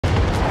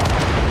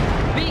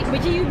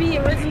But can you be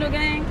original,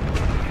 gang?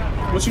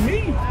 What you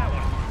mean?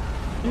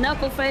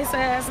 Knuckle face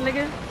ass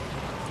nigga.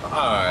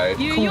 Alright,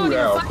 You cool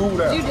down, cool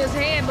down. You just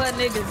headbutt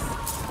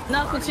niggas.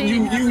 Knuckle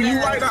cheating. You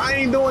right. I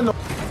ain't doing no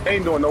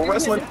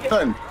wrestling,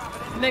 nothing.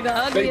 Nigga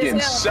ugly they getting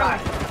as hell. shot.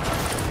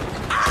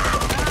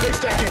 They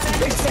stacking.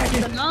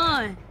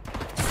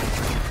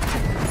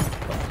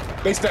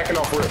 They stacking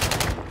off rip.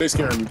 They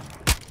scaring me.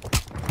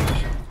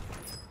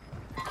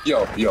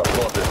 Yo, go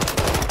up there.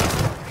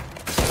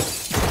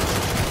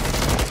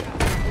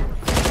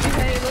 You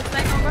say he looks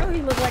like him, bro?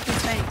 He looks like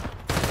he's faint.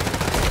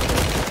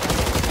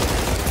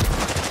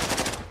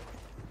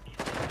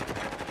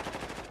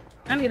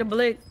 I need a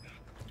blick.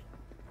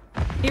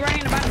 He right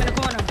in the bottom in the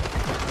corner.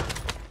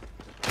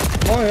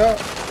 Oh yeah.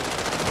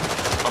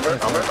 I'm here.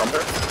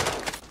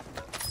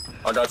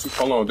 I got you.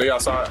 Hold on, they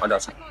outside. I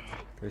got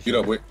you. Get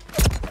up, Wick.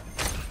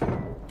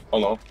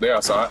 Hold on, they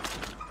outside.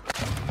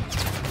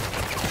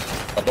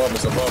 Above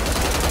us.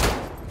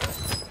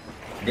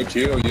 Good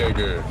kill, yeah,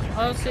 good.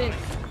 Oh shit.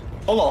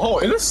 Hold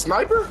on. Is this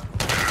sniper?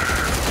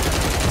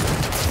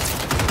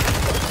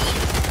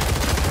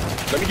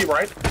 Let me get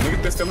right. Look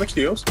at this, them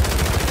kills. I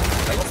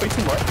ain't gonna say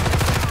too much.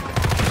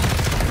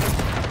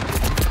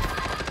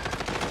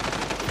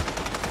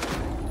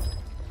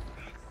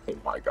 Oh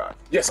my god.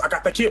 Yes, I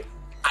got that kill.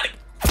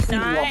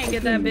 Nah, I ain't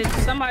get that bitch.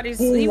 Somebody's.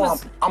 He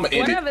was. I'ma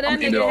end whatever it. that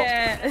nigga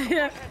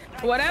had.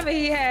 Whatever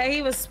he had,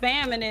 he was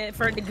spamming it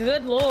for the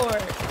good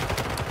lord.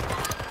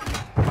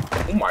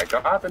 Oh my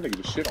god, that nigga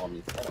just shit on me.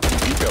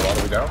 He fell all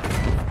the way down.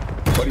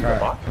 Buddy,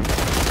 right.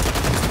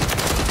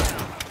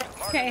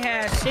 Can't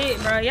have shit,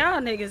 bro. Y'all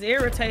niggas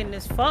irritating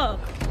as fuck.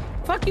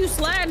 Fuck you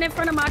sliding in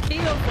front of my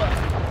kill, fuck.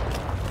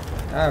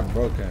 I'm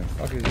broken.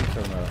 Fuck is you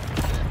talking about?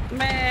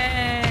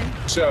 Man.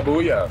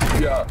 Shabuya.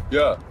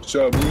 Yeah.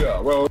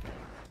 Shabuya, bro.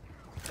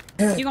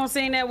 You gonna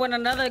sing that when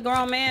another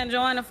grown man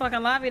join the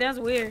fucking lobby? That's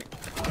weird.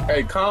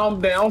 Hey, calm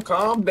down.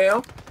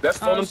 That's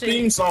for the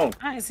theme song.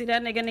 I ain't see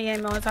that nigga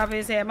name on top of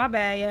his head. My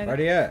bad, yeah. Where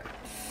he at?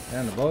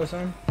 On the boat or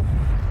something?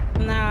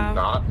 No.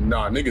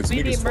 Nah, niggas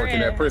twerking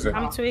that prison.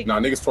 I'm tweaking. Nah,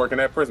 niggas twerking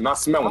that prison. Not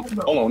smelling.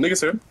 Hold on,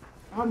 niggas here.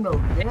 I know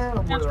damn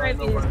well I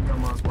know nobody got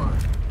my spot.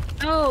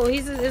 Oh,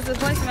 it's a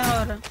placement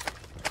holder.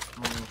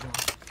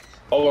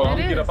 Hold on,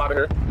 get up out of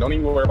here. Don't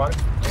even worry about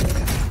it.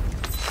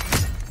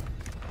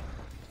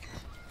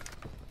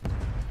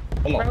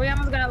 Hold on. Bro, we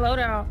almost got a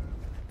loadout.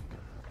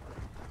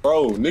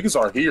 Bro, niggas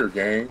are here,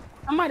 gang.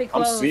 Somebody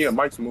close. I'm seeing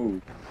Mike's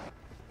move.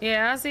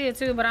 Yeah, I see it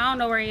too, but I don't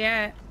know where he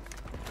at.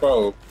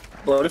 Bro,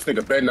 this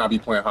nigga better not be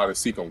playing hide and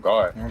seek on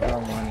guard. I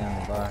got money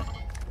on the buy.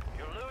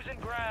 You're losing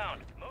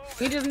ground.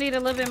 We just need a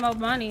little bit more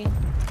money.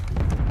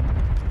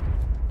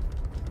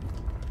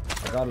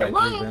 I got like 3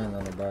 bands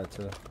on the buy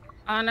too.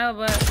 I know,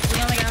 but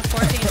we only got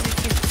 14,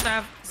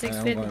 65,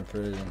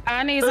 650.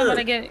 I need somebody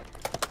to get.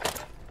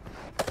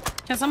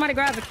 Can somebody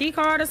grab a key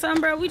card or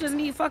something, bro? We just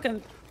need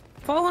fucking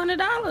 $400.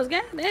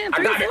 Goddamn.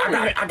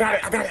 I got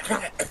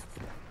it.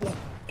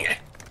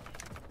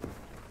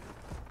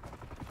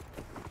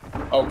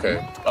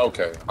 Okay.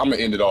 I'm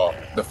gonna end it all.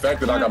 The fact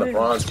that I got a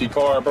bronze key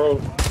card, bro.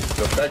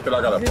 The fact that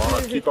I got a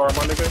bronze key card,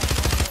 my nigga,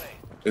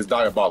 is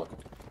diabolical.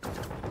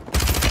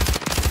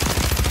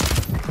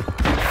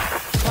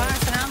 Why I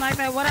sound like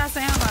that? What I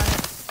sound like?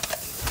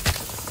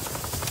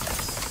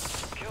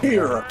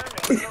 Here.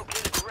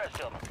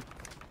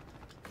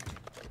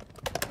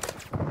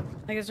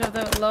 Niggas tried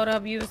to load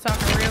up. You was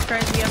talking real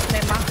crazy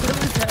yesterday. My food.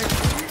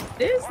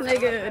 This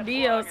nigga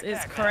Dios is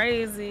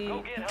crazy.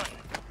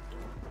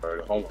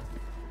 Alright, hold on.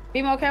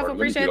 Be more careful.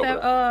 Appreciate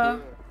that.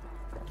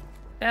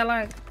 That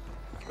like.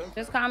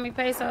 Just call me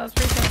pesos.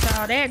 Appreciate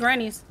y'all. They're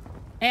grannies.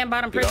 And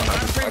bottom prison.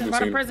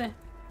 Bottom prison.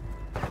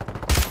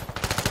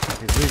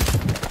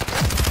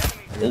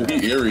 Oh,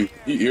 he eerie.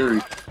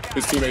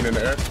 His teammate in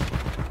the air.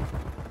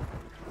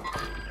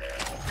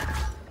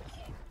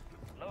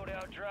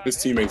 His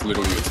teammate's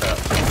literally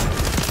attacked.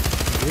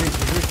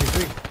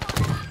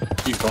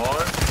 He's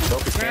gone.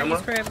 Broke his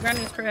camera.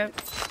 Granny's crib.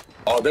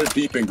 Oh, they're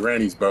deep in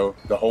Granny's, bro.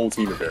 The whole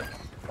team is there.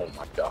 Oh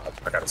my god,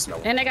 I gotta smell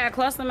it. And they got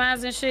cluster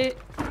mines and shit.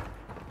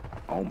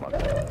 Oh my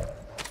god.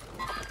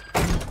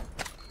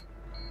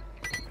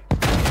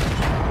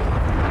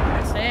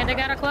 Said they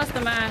got a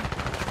cluster mine.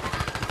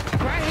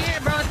 Right here,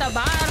 bro, at the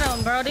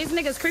bottom, bro. These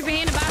niggas creeping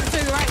in the bottom to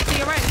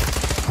your right,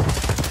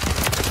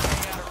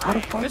 How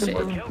the fuck is it?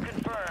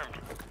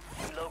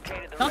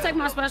 Don't take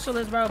my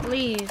specialist, bro,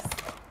 please.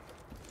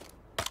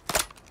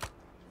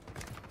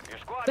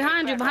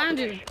 Behind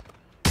you.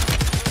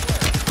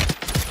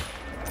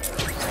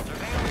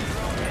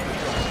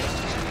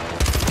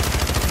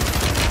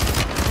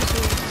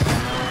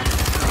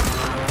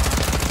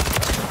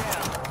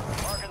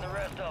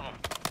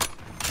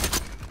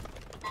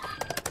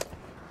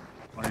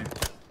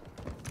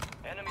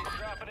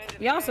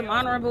 Y'all some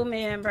honorable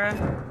men, bro.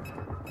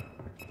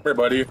 Here,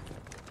 buddy.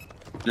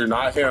 You're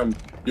not him.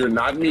 You're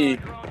not me.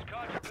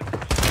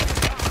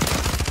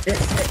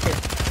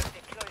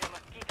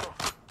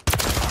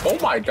 Oh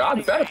my god,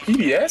 is that a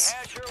PDS?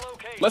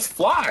 Let's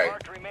fly.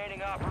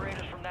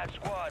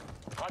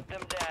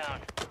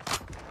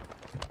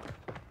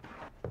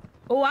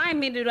 Oh, I ain't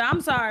mean to do that. I'm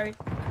sorry.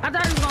 I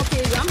thought he was gonna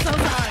kill you. I'm so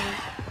sorry.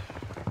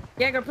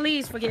 Jaeger,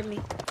 please forgive me.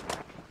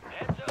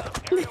 Heads up.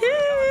 Area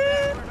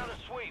recon for another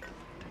sweep.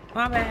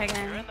 My bad, You're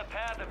gang. in the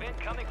path of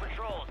incoming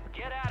patrols.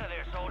 Get out of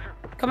there, soldier.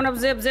 Coming up,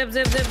 zip, zip,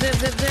 zip, zip, zip,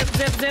 zip, zip,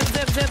 zip, zip,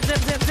 zip, zip, zip,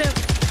 zip, zip.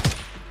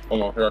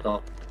 Hold on, here I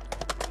come.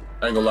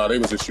 I ain't gonna lie, they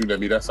was just shooting at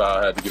me. That's how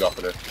I had to get off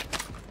of there.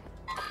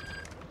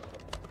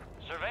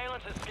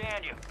 Surveillance has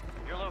scanned you.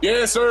 You're located.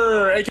 Yes,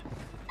 sir. AK.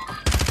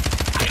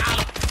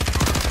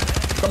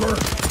 Come on.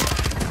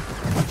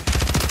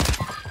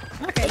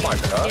 Okay. Oh my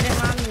God. Get in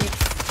my mix.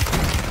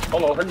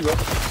 Hold on, here you go.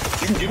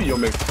 You can give me your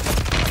mix.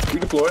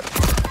 Redeploy.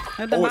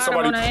 At the Oh, bottom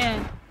somebody- on the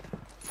end.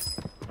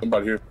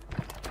 Somebody here.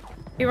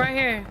 He right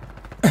here.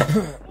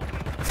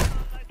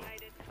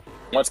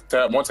 One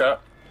tap, one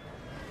tap.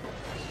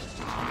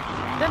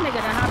 That nigga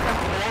done hopped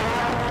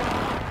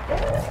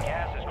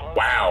Gas is closing.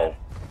 Wow. up.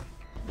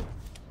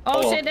 Oh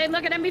Oh. shit, they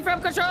looking at me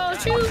from control.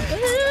 Shoot.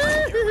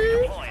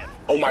 Deploying.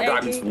 Oh my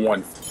God, Thank he's you.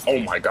 one. Oh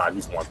my God,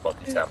 he's one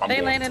fucking tap. I'm They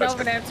going to landed touch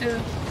over him. there too.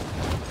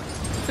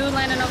 Two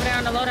landing over there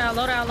on the loadout,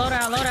 loadout,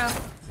 loadout, loadout.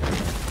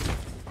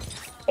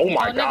 Oh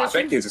my Oh, nigga, God, that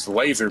shoot. kid just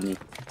lasered me.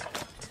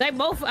 They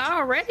both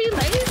already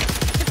late?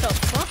 Get the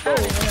fuck out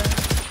of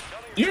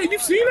here. Yeah, you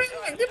see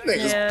that? Them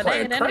niggas Yeah,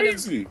 playing that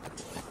crazy.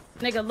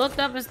 Nigga looked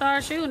up and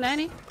started shooting, ain't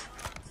he?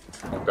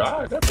 Oh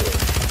God, that boy.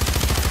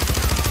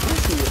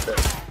 Let's see what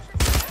that.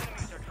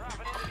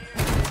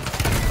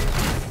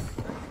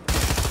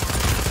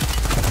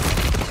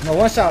 No,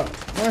 one shot.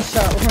 One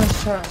shot. One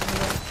shot.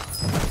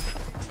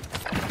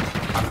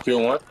 I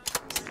kill one.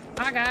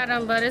 I got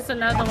him, but it's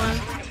another one.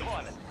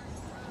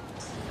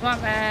 My I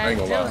bad. ain't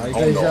gonna lie. He's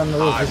Oh, on no,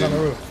 the roof. I He's on the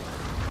didn't. roof.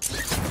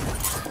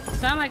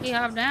 Sound like he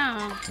hopped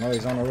down. No,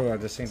 he's on the roof. I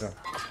just seen him.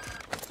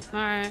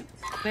 Alright.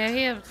 Yeah,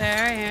 he up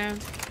there. I am.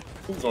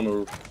 Who's on the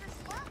roof?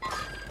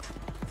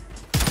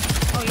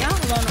 Oh, y'all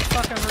was on the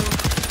fucking roof.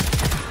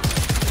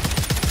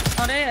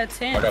 Oh, they at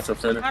 10. I got your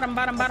finish. Bottom,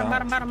 bottom, bottom,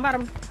 bottom, bottom,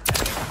 bottom. Use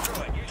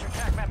your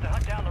attack map to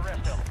hunt down the rest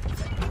of them.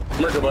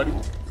 Come here, buddy.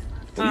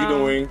 What are you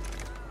doing?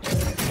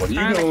 What are you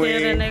Trying to kill that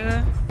doing?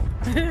 nigga.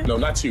 No,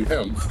 not you,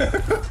 him.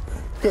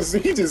 Cause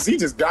he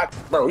just got,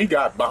 bro. He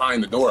got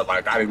behind the door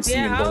like I didn't see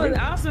him Yeah, go in.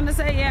 I was gonna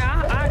say,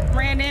 yeah, I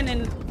ran in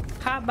and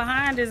hopped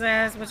behind his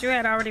ass, but you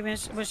had already been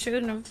was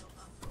shooting him.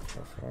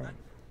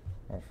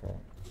 My fault.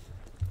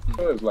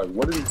 I was like,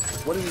 what do you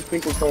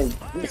think was going?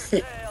 What do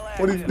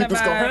you think was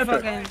gonna happen?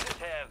 Fucking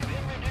Have been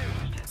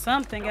reduced.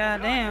 something,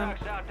 goddamn.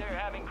 Stocks out there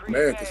have increased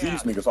Man, cause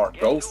these payouts. niggas are Get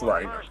ghost yours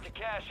right. first to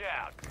cash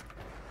out.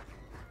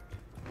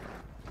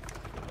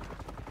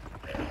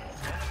 Enemies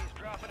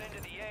dropping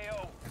into the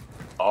AO.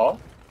 Oh,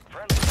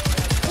 Friendly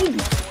loadout on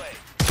the way.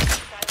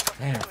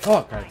 Damn,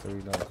 fuck. I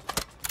threw that.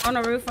 On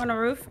the roof, on the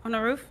roof, on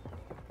the roof.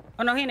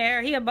 Oh no, he in the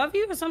air. He above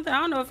you or something? I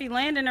don't know if he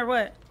landing or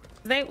what.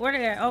 Where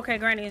they at? Okay,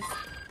 Granny's.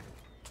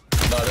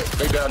 no,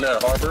 they down there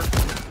at Harbor.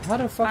 How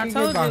the fuck I you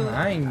told get you.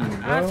 behind me,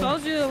 bro? I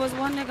told you it was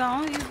one nigga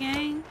on you,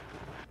 gang.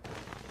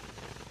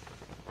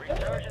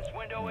 Resurgence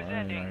window is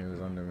I didn't know ending. he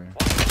was under me.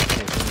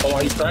 Oh,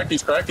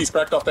 he's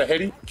cracked off that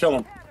heady. Kill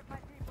him.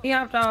 He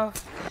hopped off.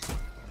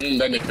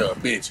 That nigga a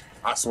bitch.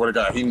 I swear to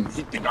God, he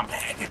think I'm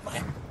hacking,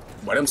 man.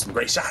 But them some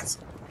great shots.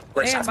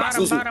 Great Yeah, shots, by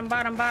bottom, Suzu.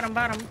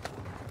 bottom.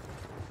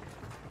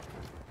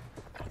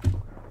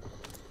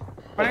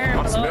 Fire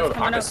I below,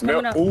 can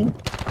smell. coming up. Ooh.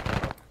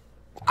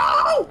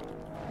 Ow!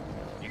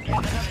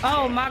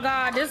 Oh my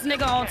God, this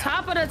nigga on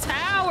top of the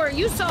tower.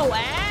 You so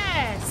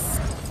ass.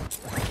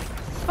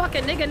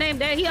 Fucking nigga named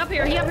that. He up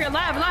here, live.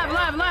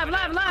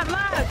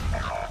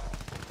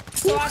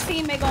 So our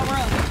teammate gonna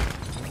run.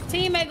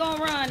 Teammate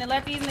gonna run and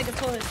let these niggas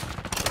push.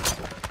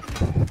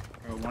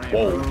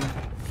 Whoa.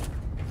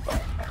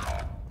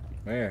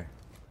 Where?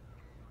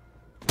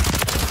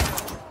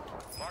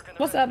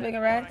 What's up, big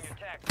Rex?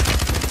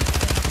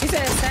 He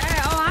said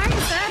sad. Oh, I ain't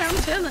sad. I'm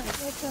chilling.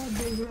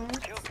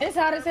 It's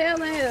hot as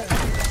hell in here.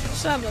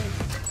 Shovel.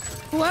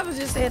 Whoever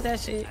just said that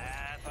shit.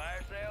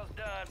 Fire sales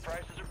done.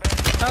 Prices are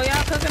back. Oh,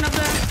 y'all cooking up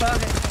there?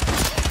 Fuck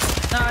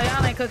it. No,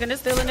 y'all ain't cooking. There's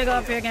still a nigga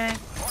up here, gang.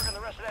 Marking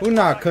the rest of that Who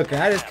not cooking?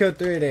 I just killed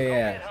 3 of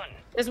their ass. hunting.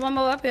 There's one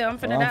more up here. I'm Oh,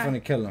 finna I'm die.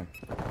 finna kill him.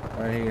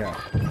 Where he at?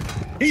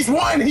 He's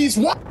one. He is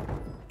one.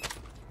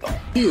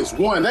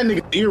 That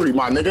nigga eerie,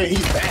 my nigga.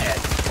 He's bad.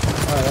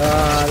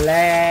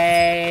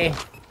 Olé.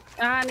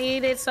 I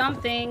needed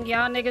something.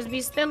 Y'all niggas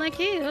be stealing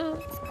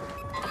kills.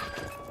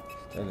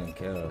 Still didn't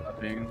kill him.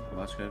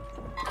 That's good.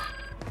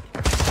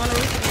 On the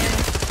roof again.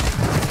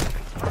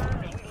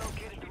 We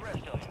located the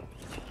rest of them.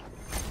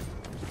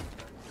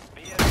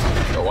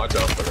 Yo, watch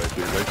out for that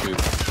kid. That kid.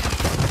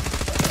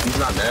 He's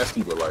not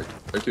nasty, but like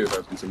that kid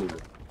has decent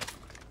movement.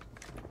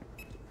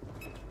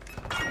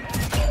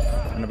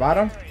 On the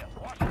bottom?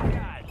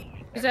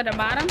 Is at the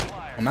bottom?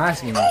 I'm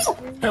asking you.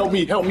 Help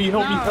me! No.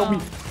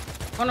 On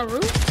On the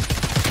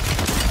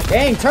roof?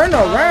 Dang, turn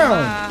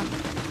around.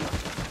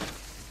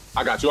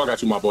 I got you,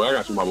 my boy. I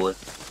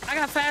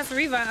got fast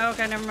revive.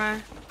 Okay, never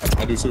mind.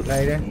 I do too.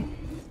 Later.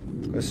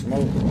 Good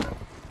smoke.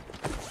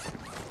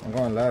 I'm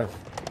going left.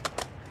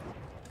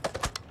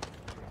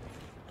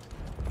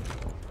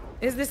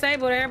 It's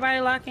disabled. Everybody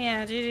lock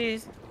in.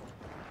 GG's.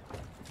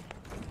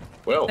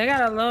 Well. They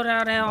got a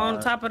loadout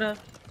on top of the.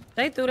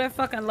 They threw that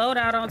fucking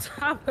loadout on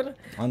top of the.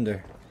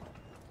 Under.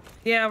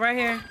 Yeah, right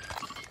here.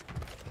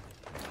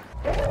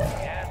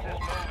 Gas is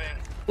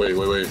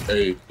moving. Wait.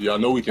 Hey, y'all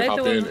know we can hop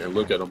in and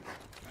look at them.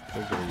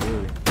 Look at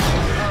you.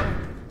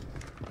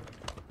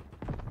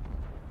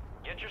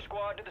 Get your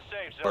squad to the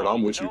safe zone. Alright,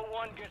 I'm with you. No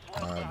one gets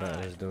left Alright,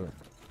 behind. let's do it.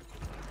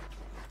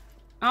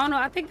 I don't know.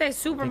 I think they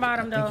super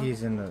bottom though. I think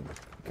he's in the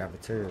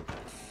cafeteria.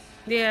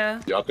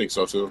 Yeah. Yeah, I think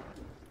so too.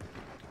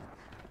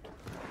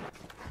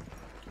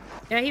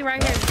 Yeah, he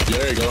right here. Yeah,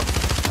 there you go.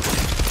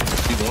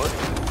 Keep going.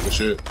 Good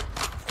shit.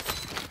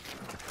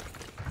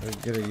 Let's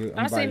get it, you.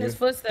 I seen his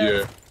footsteps.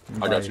 Yeah,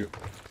 I got you.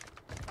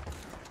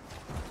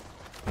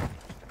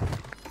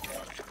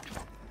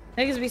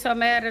 Niggas be so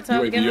mad at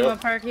Tough. Give him a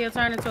perk, he'll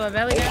turn into a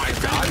belly gun. Oh my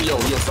god, yo,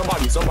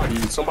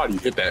 somebody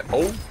hit that.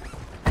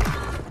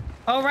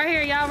 Oh, right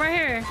here, y'all, right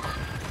here.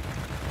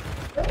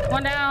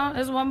 One down,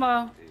 there's one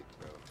more.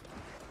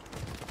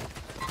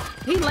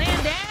 He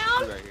laying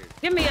down?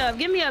 Give me up.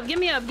 I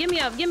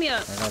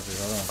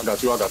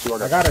got you, hold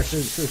on. I got her,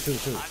 shoot.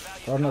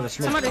 Throw another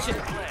smoke. Somebody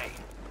shoot.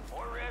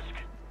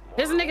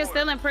 This nigga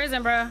still in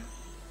prison, bro.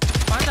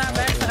 Watch out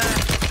backside.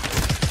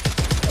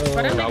 Oh,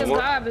 but them niggas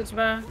garbage,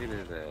 bro.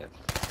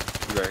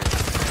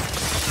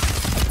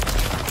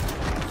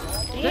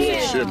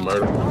 Damn. Shit,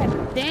 murder.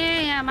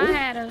 Damn, I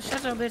had to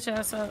shut your bitch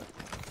ass up.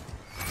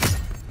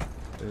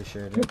 You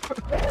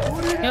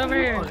over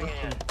here.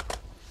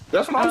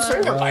 That's what I'm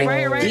saying.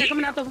 Right here,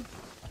 coming out the.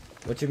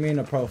 What you mean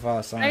a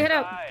profile sign? Hey, hit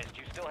up.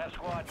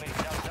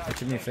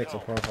 What you mean fix a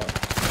profile?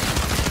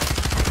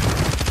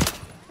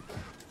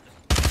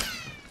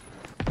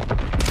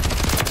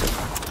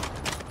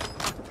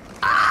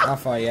 I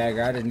fought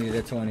Jagger. I just needed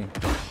a 20.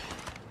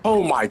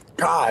 Oh my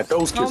god,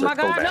 those kids are so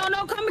bad. Oh my god,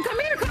 no, come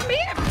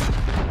here.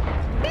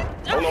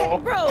 Oh,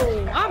 bro,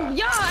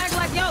 y'all act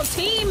like y'all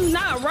team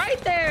not right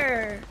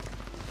there.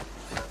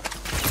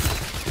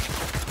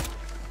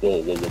 Whoa.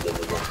 I'm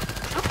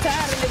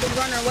tired of niggas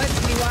running away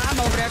from me while I'm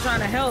over there trying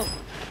to help.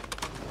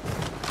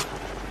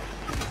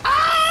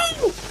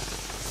 Oh!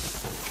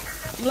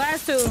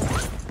 Last two.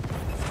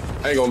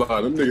 I ain't gonna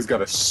lie, them niggas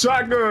got a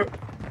shotgun.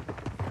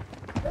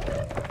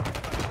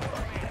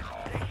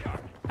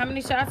 How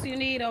many shots do you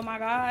need? Oh my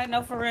god,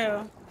 no, for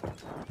real.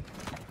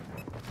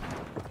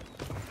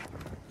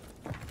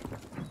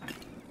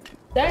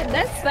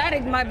 That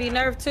static might be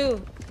nerfed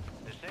too.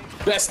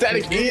 That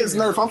static is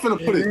nerf. I'm finna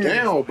put it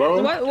down,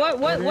 bro.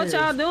 What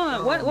y'all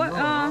doing?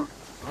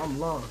 I'm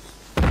lost.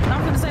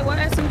 I'm gonna say what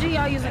SMG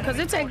y'all using, cause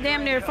it take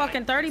damn near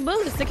fucking 30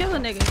 bullets to kill a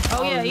nigga.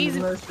 Oh yeah,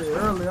 easy. That shit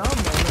early. I'm like,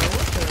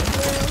 what the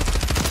hell?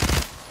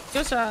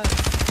 Good shot.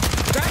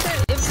 Grab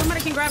that. If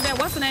somebody can grab that,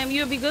 what's the name?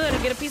 You'll be good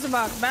and get a piece of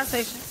box. Gas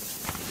station.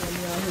 I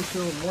hit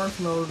you with work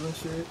nose and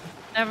shit.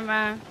 Never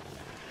mind.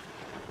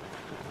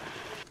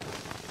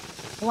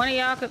 One of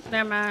y'all could.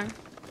 Never mind.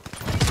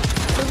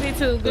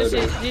 2v2. Good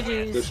shit.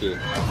 GG's. Good shit.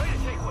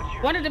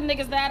 One of them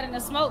niggas died in the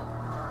smoke.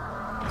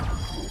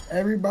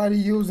 Everybody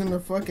using the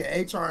fucking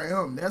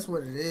HRM. That's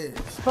what it is.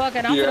 Fuck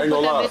it. I'm gonna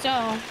put that bitch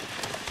on.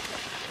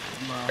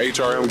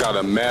 HRM got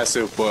a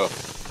massive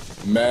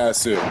buff.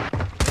 Massive.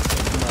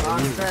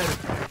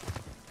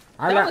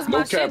 That was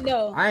my shit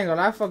though. I ain't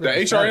gonna lie, fucking. The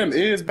HRM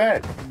is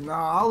back.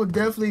 Nah, I would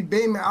definitely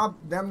beam it. I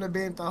damn near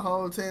beat the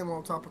whole team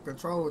on top of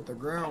control with the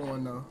ground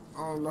one though. I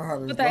don't know how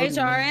to. With the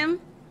HRM?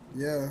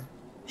 Yeah.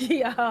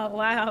 Yeah.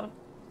 Wow.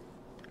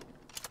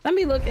 Let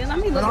me look. Let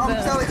me look. But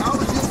I'm telling you, I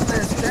was using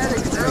that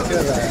static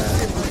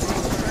earlier.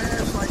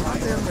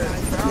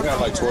 You got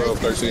like 12,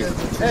 13.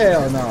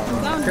 Hell no.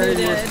 Don't do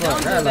that.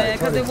 Don't do that,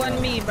 cause it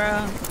wasn't me,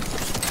 bro.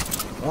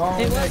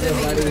 It wasn't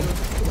me.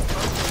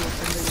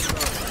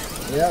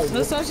 Yeah,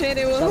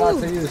 associated with shout who?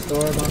 out to you,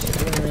 Store. My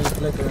screen ain't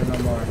flickering no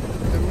more.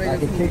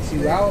 Like it kicks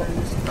you out.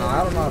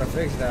 Nah, I don't know how to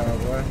fix that one,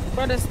 boy.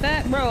 For the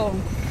stat, bro.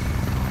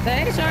 The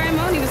HRM, I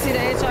don't even see the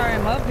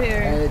HRM up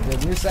here. Hey,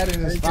 the new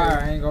setting is fire.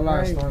 I ain't gonna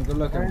lie, Storm. Good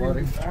looking,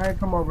 buddy. I ain't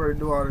come over here to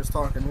do all this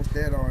talking. It's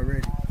dead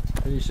already.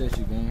 Appreciate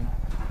you, gang.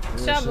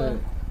 Real Shovel.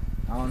 shit.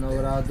 I don't know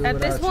what I'll do at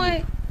without this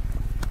point.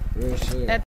 You. Real shit.